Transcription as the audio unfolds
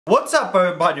What's up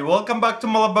everybody, welcome back to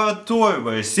my laboratory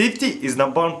where safety is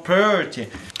number one priority.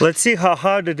 Let's see how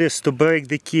hard it is to break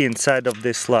the key inside of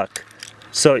this lock.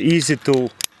 So easy to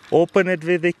open it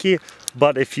with the key,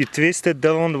 but if you twist it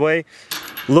the wrong way,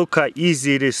 look how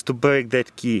easy it is to break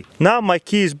that key. Now my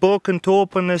key is broken to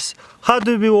open this. How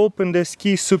do we open this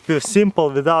key? Super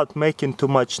simple, without making too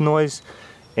much noise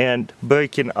and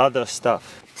breaking other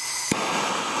stuff.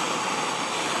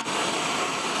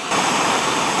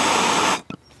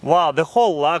 Wow, the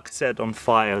whole lock set on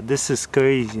fire. This is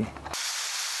crazy.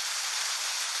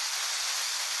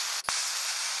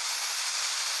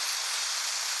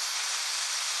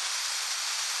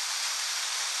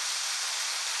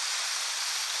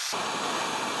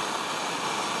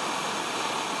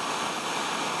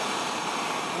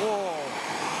 Whoa.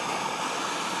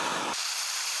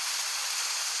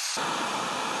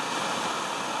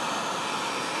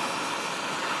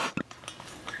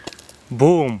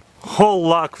 Boom. Whole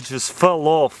lock just fell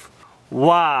off.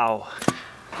 Wow,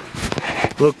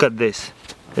 look at this,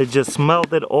 it just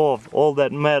melted off, all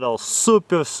that metal,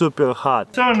 super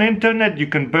hot. So on the internet you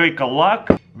can break a lock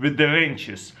with the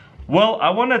wrenches. Well,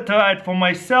 I want to try it for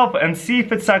myself and see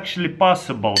if it's actually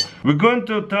possible. We're going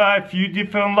to try a few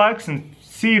different locks and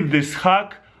see if this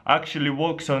hack actually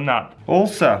works or not.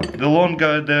 Also, the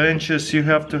longer the wrenches you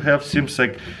have to have, seems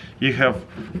like you have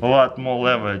a lot more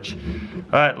leverage.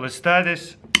 Alright, let's try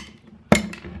this.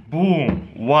 Boom!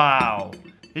 Wow!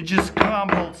 It just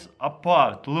crumbles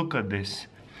apart. Look at this.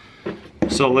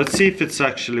 So let's see if it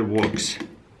actually works.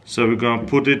 So we're gonna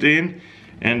put it in,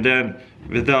 and then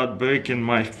without breaking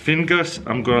my fingers,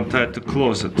 I'm gonna try to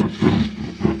close it.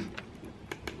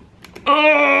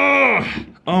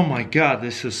 Oh my god,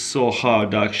 this is so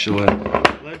hard actually.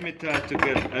 Let me try to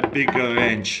get a bigger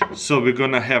wrench, so we're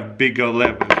gonna have bigger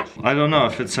leverage. I don't know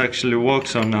if it actually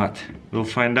works or not. We'll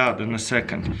find out in a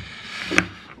second.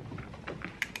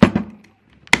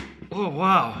 Oh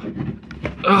wow. Did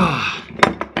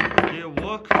it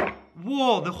work?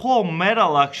 Whoa, the whole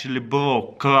metal actually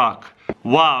broke, crack.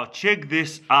 Wow, check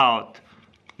this out.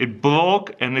 It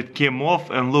broke and it came off,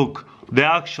 and look, the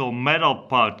actual metal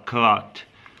part cracked.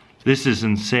 This is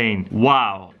insane.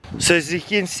 Wow. So as you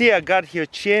can see, I got here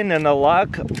chain and a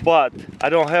lock, but I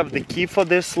don't have the key for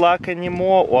this lock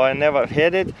anymore, or I never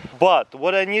had it. But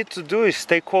what I need to do is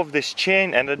take off this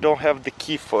chain, and I don't have the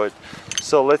key for it.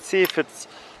 So let's see if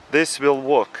this will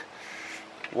work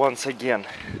once again.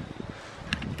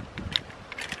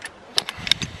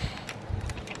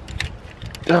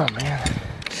 Oh man.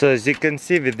 So as you can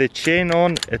see, with the chain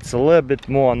on, it's a little bit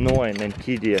more annoying and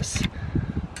tedious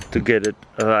to get it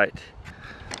right.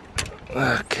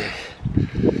 Okay.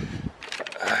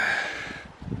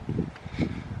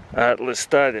 Alright, let's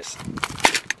try this.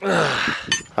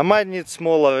 I might need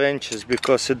smaller wrenches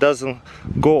because it doesn't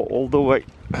go all the way.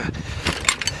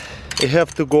 You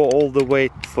have to go all the way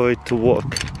for it to work.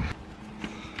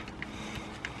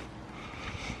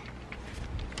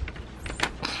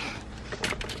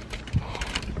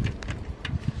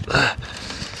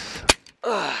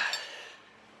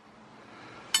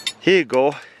 Here you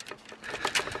go.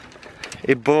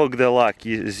 It broke the lock,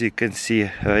 as you can see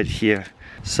right here.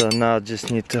 So now I just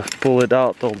need to pull it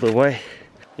out all the way.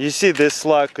 You see, this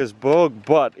lock is broke,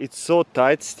 but it's so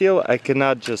tight still, I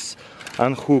cannot just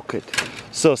unhook it.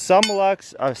 So some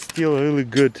locks are still really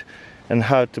good and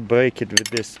hard to break it with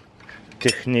this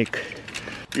technique.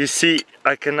 You see,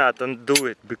 I cannot undo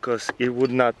it because it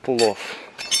would not pull off.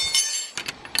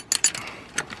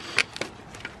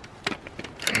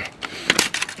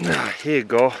 Here you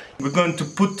go. We're going to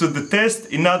put to the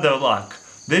test another lock.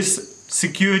 This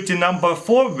security number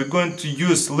 4, we're going to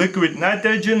use liquid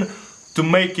nitrogen to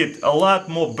make it a lot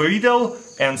more brittle,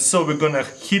 and so we're gonna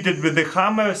hit it with the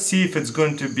hammer, see if it's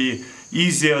going to be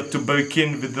easier to break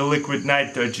in with the liquid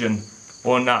nitrogen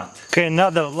or not. Okay,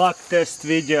 another lock test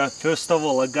video. First of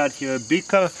all, I got here a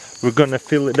beaker. We're gonna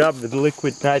fill it up with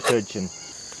liquid nitrogen.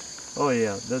 Oh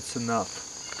yeah, that's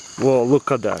enough. Whoa,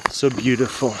 look at that, so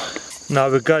beautiful. Now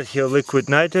we got here liquid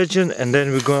nitrogen, and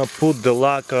then we're gonna put the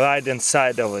lock right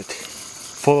inside of it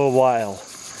for a while.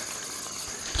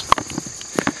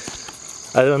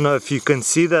 I don't know if you can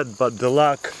see that, but the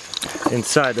lock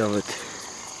inside of it.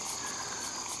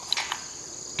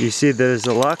 You see there's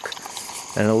a lock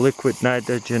and a liquid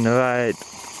nitrogen right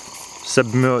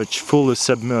submerged, fully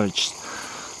submerged.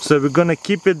 So we're gonna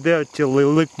keep it there till the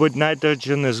liquid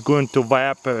nitrogen is going to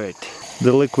evaporate.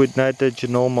 The liquid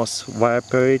nitrogen almost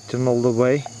evaporating all the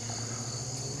way.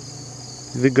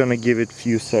 We're gonna give it a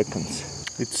few seconds.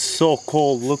 It's so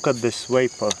cold, look at this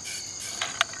vapor.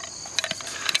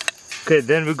 Okay,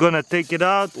 then we're gonna take it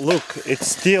out. Look, it's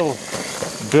still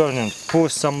burning. Pour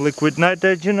some liquid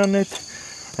nitrogen on it,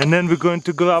 and then we're going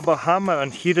to grab a hammer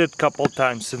and hit it a couple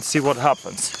times and see what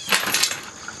happens.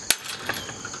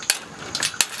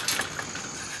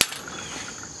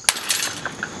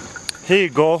 Here you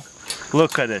go,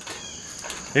 look at it.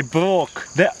 It broke.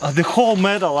 The whole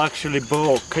metal actually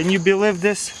broke. Can you believe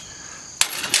this?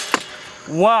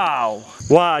 Wow!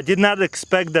 Wow, I did not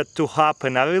expect that to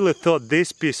happen. I really thought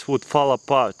this piece would fall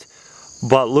apart.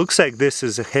 But looks like this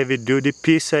is a heavy duty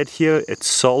piece right here. It's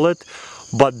solid.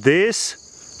 But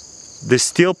this, the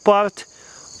steel part,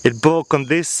 it broke on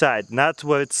this side, not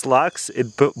where it locks,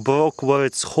 it broke where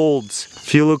it holds.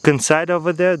 If you look inside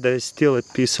over there, there is still a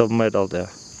piece of metal there.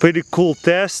 Pretty cool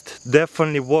test,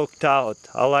 definitely worked out.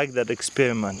 I like that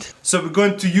experiment. So we're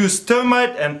going to use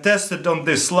thermite and test it on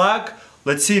this lock.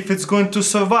 Let's see if it's going to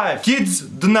survive. Kids,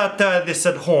 do not try this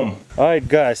at home. Alright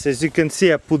guys, as you can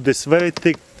see, I put this very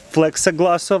thick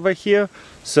plexiglass over here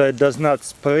so it does not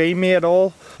spray me at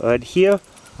all. Right here,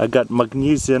 I got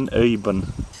magnesium ribbon.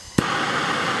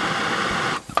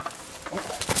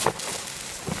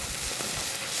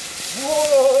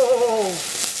 Whoa!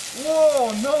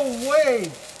 Whoa, no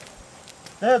way!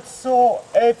 That's so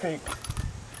epic.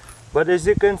 But as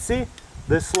you can see,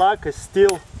 this lock is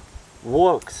still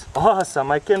works. Awesome,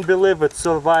 I can't believe it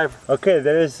survived. Okay,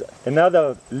 there is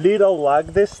another little lock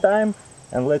this time,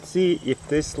 and let's see if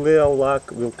this little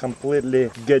lock will completely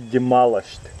get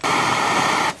demolished.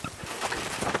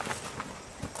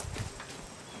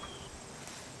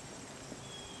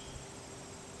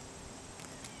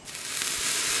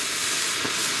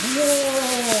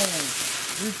 Whoa!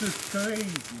 This is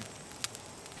crazy.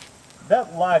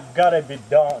 That lock gotta be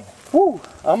done. Whew,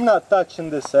 I'm not touching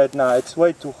this right now, it's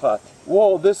way too hot.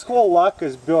 Whoa, this whole lock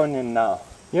is burning now.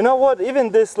 You know what, even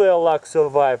this little lock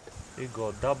survived. Here you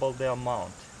go, double the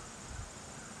amount.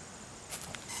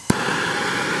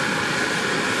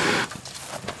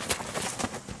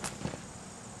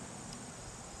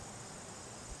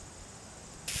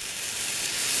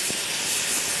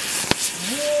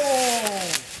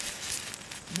 Whoa!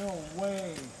 No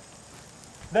way.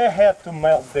 They had to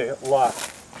melt the lock.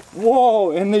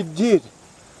 Whoa, and it did.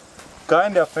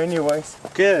 Kind of anyways.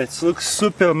 Okay, it looks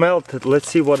super melted. Let's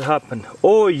see what happened.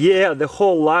 Oh yeah, the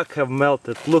whole lock have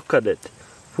melted. Look at it.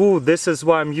 Ooh, this is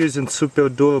why I'm using super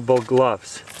durable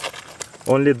gloves.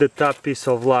 Only the top piece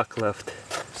of lock left.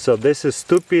 So this is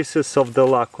 2 pieces of the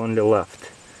lock only left.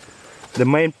 The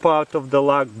main part of the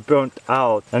lock burnt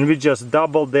out, and we just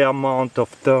doubled the amount of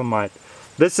thermite.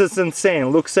 This is insane.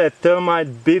 Looks like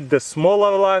thermite beat the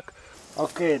smaller lock.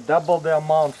 Okay, double the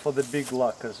amount for the big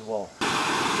lock as well.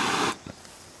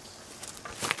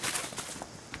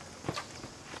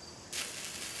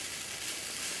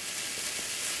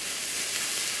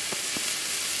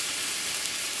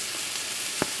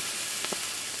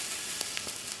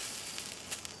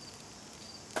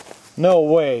 No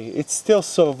way, it still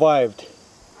survived.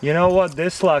 You know what,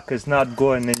 this lock is not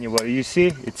going anywhere. You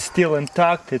see, it's still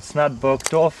intact, it's not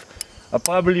broke off. I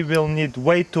probably will need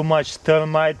way too much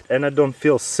thermite, and I don't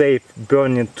feel safe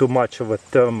burning too much of a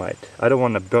thermite. I don't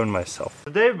want to burn myself.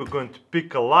 Today we're going to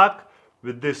pick a lock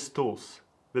with these tools,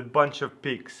 with bunch of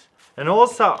picks. And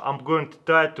also I'm going to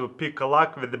try to pick a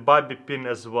lock with the bobby pin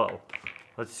as well.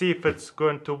 Let's see if it's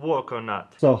going to work or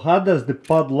not. So how does the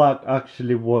padlock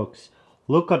actually works?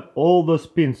 Look at all those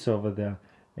pins over there.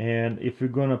 And if you're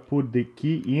gonna put the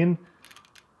key in,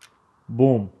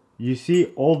 boom. You see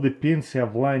all the pins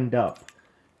have lined up.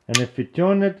 And if you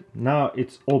turn it, now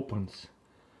it opens.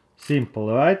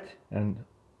 Simple, right? And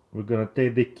we're gonna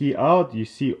take the key out. You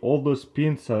see all those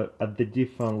pins are at the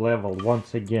different level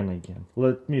once again.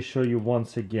 Let me show you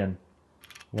once again.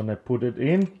 When I put it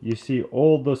in, you see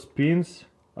all those pins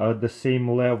are at the same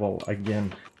level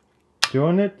again.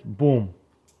 Turn it, boom.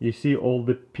 You see all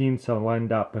the pins are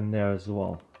lined up in there as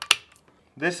well.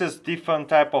 This is different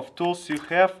type of tools you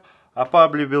have. I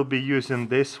probably will be using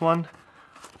this one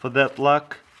for that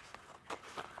lock,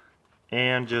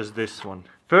 and just this one.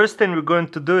 First thing we're going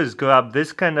to do is grab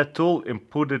this kind of tool and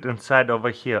put it inside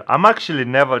over here. I'm actually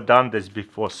never done this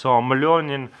before, so I'm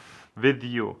learning with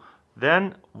you.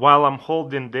 Then while I'm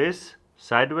holding this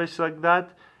sideways like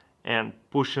that and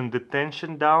pushing the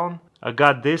tension down, I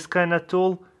got this kind of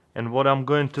tool, and what I'm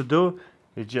going to do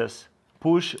is just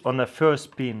push on the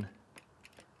first pin.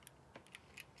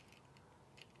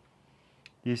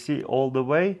 You see all the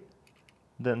way,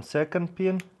 then second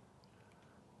pin,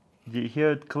 you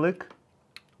hear it click,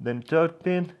 then third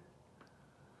pin,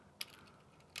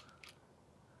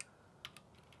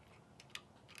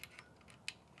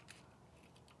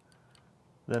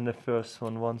 then the first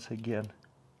one once again.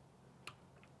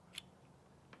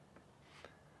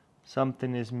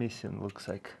 Something is missing, looks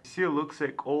like. See, looks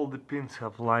like all the pins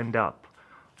have lined up.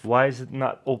 Why is it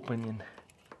not opening?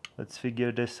 Let's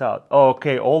figure this out. Oh,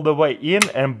 okay, all the way in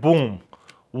and boom.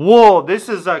 Whoa, this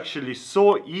is actually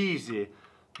so easy.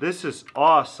 This is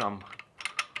awesome.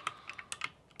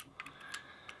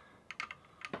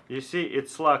 You see,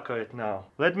 it's locked right now.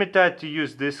 Let me try to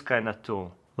use this kind of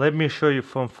tool. Let me show you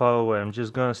from far away. I'm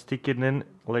just gonna stick it in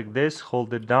like this,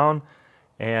 hold it down,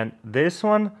 and this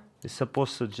one is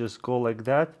supposed to just go like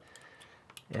that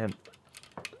and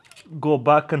go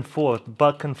back and forth,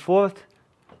 back and forth.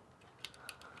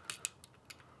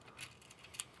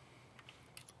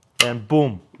 And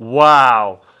boom.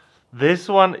 Wow. This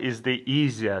one is the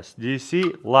easiest. Do you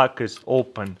see? Lock is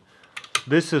open.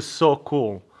 This is so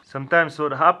cool. Sometimes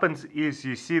what happens is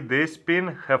you see this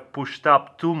pin have pushed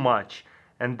up too much,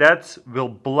 and that will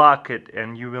block it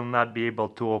and you will not be able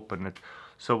to open it.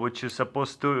 So what you're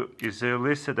supposed to do is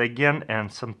release it again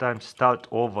and sometimes start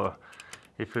over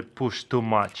if it pushed too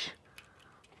much.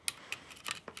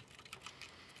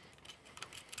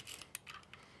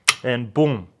 And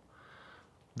boom.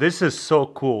 This is so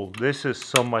cool. This is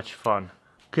so much fun.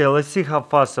 Okay, let's see how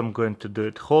fast I'm going to do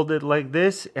it. Hold it like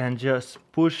this and just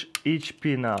push each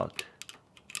pin out.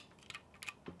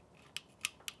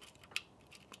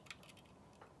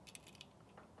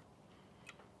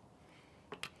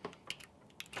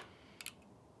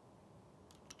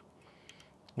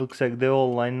 Looks like they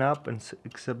all line up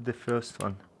except the first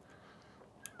one.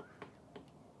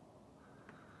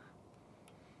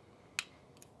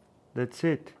 That's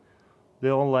it. They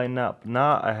all line up.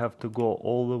 Now I have to go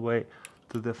all the way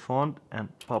to the front and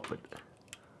pop it.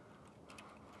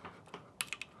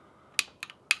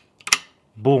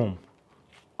 Boom.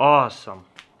 Awesome.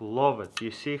 Love it. You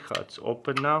see how it's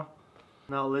open now?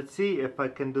 Now let's see if I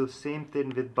can do same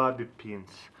thing with bobby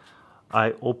pins.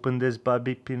 I open this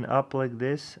bobby pin up like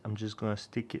this. I'm just gonna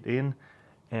stick it in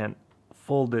and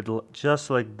fold it just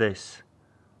like this.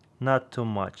 Not too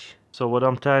much. So what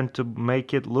I'm trying to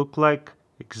make it look like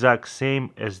exact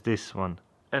same as this one.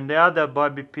 And the other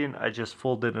bobby pin I just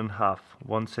fold it in half.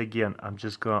 Once again, I'm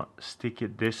just gonna stick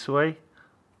it this way,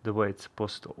 the way it's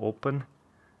supposed to open,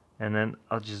 and then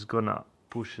I'm just gonna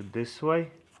push it this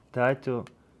way. Try to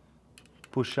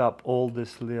push up all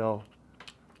these little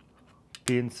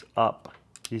pins up.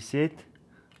 You see it?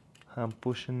 I'm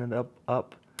pushing it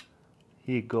up.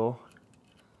 Here you go.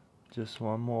 Just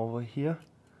one more over here.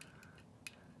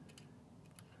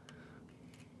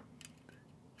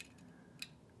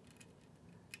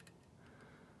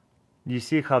 You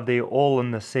see how they all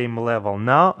on the same level.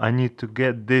 Now I need to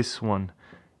get this one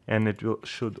and it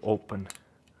should open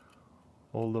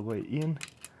all the way in.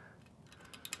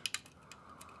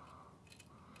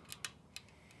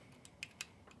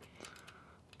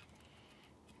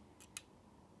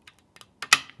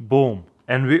 Boom.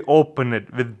 And we open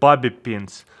it with bobby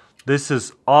pins. This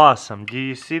is awesome. Do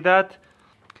you see that?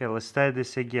 Okay, let's try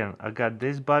this again. I got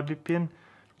this bobby pin.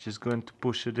 Just going to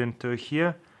push it into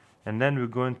here. And then we're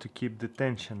going to keep the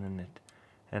tension in it.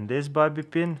 And this bobby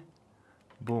pin,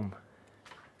 boom,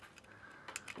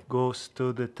 goes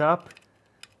to the top.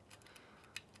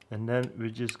 And then we're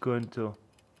just going to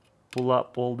pull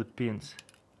up all the pins.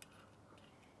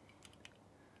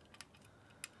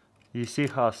 You see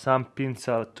how some pins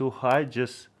are too high?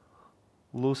 Just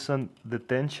loosen the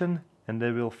tension and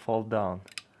they will fall down.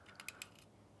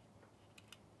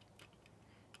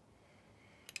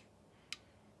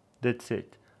 That's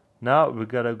it. Now we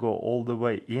gotta go all the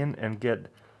way in and get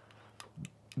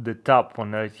the top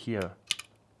one right here.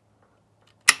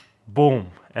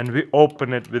 Boom. And we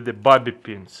open it with the bobby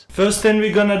pins. First thing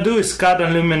we're gonna do is cut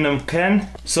aluminum can.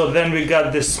 So then we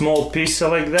got this small piece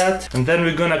like that. And then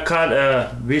we're gonna cut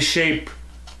a V-shape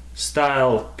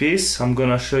style piece. I'm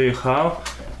gonna show you how.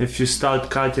 If you start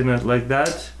cutting it like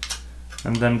that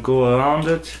and then go around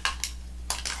it,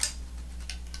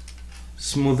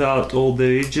 smooth out all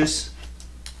the edges.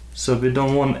 So we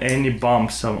don't want any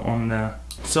bumps on there.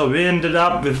 So we ended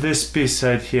up with this piece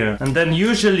right here. And then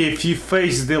usually if you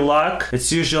face the lock,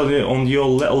 it's usually on your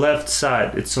left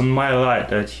side. It's on my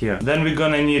right here. Then we're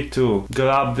gonna need to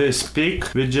grab this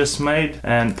pick we just made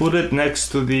and put it next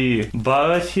to the bar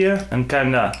right here and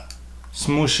kinda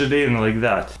smoosh it in like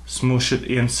that. Smoosh it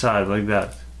inside like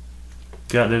that.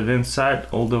 Got it inside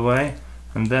all the way.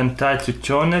 And then try to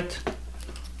turn it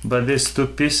by these two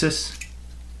pieces.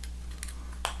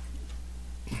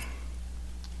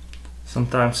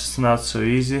 Sometimes it's not so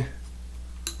easy.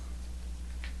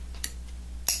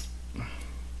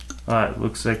 Alright,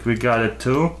 looks like we got it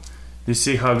too. You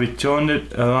see how we turned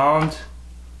it around?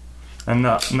 And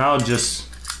now just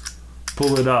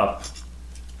pull it up.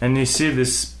 And you see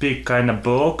this pick kind of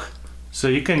broke. So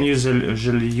you can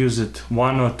usually use it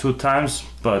 1 or 2 times,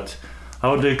 but I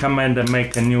would recommend I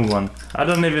make a new one. I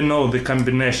don't even know the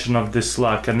combination of this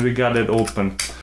lock and we got it open.